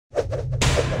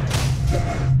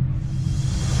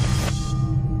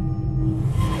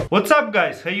What's up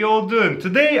guys, how you all doing?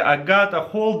 Today I got a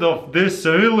hold of this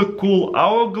really cool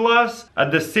hourglass.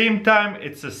 At the same time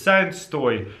it's a science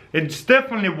toy. It's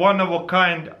definitely one of a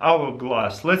kind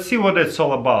hourglass. Let's see what it's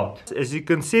all about. As you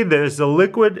can see, there's a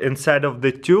liquid inside of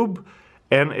the tube,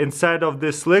 and inside of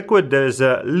this liquid there's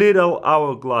a little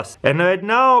hourglass. And right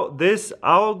now this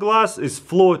hourglass is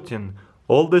floating.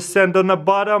 All the sand on the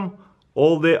bottom,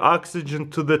 all the oxygen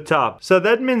to the top. So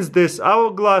that means this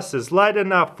hourglass is light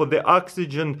enough for the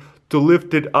oxygen to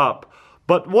lift it up.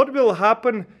 But what will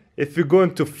happen if we're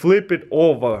going to flip it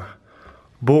over?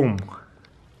 Boom.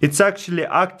 It's actually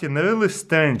acting really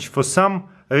strange. For some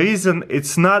reason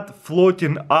it's not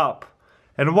floating up.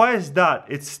 And why is that?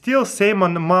 It's still same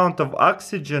amount of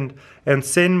oxygen and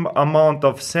same amount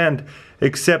of sand,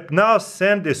 except now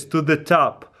sand is to the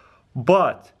top.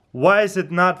 But why is it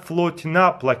not floating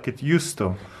up like it used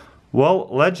to? Well,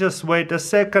 let's just wait a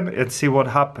second and see what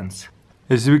happens.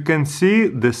 As we can see,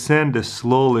 the sand is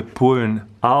slowly pouring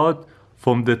out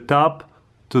from the top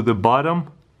to the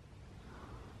bottom.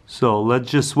 So let's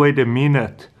just wait a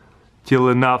minute till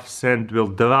enough sand will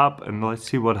drop and let's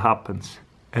see what happens.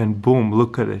 And boom,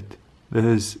 look at it.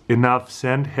 There's enough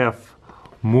sand have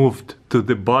moved to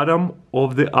the bottom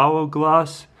of the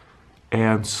hourglass,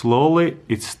 and slowly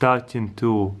it's starting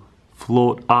to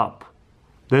float up.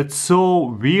 That's so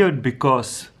weird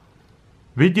because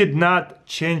we did not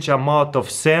change amount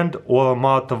of sand or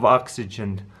amount of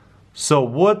oxygen. So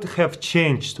what have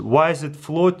changed? Why is it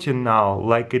floating now?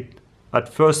 Like it at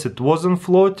first it wasn't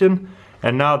floating,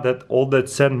 and now that all that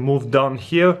sand moved down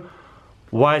here,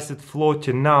 why is it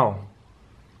floating now?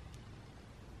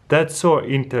 That's so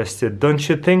interesting, don't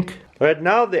you think? Right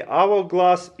now the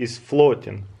hourglass is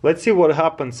floating. Let's see what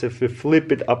happens if we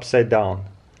flip it upside down.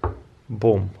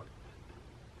 Boom.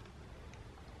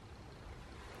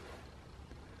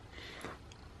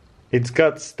 It's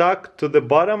got stuck to the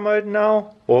bottom right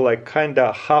now, or like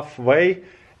kinda halfway,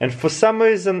 and for some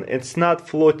reason it's not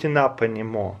floating up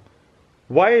anymore.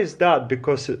 Why is that?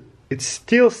 Because it's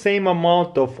still same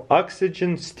amount of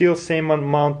oxygen, still same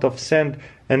amount of sand,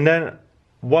 and then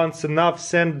once enough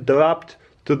sand dropped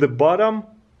to the bottom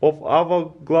of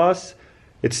hourglass,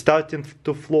 it's starting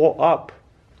to flow up.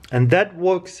 And that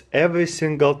works every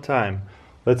single time.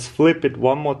 Let's flip it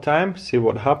one more time, see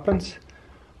what happens.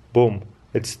 Boom.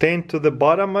 It's staying to the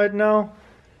bottom right now,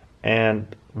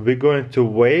 and we're going to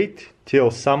wait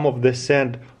till some of the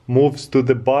sand moves to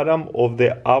the bottom of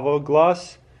the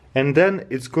hourglass, and then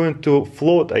it's going to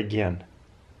float again.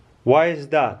 Why is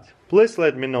that? Please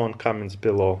let me know in comments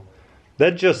below.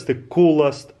 That's just the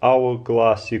coolest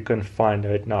hourglass you can find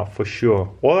right now for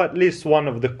sure. Or at least one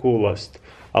of the coolest.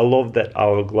 I love that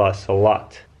hourglass a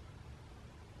lot.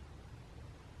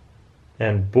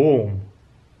 And boom,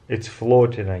 it's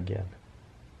floating again.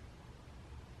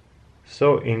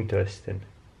 So interesting.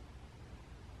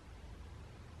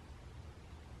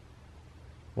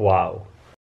 Wow.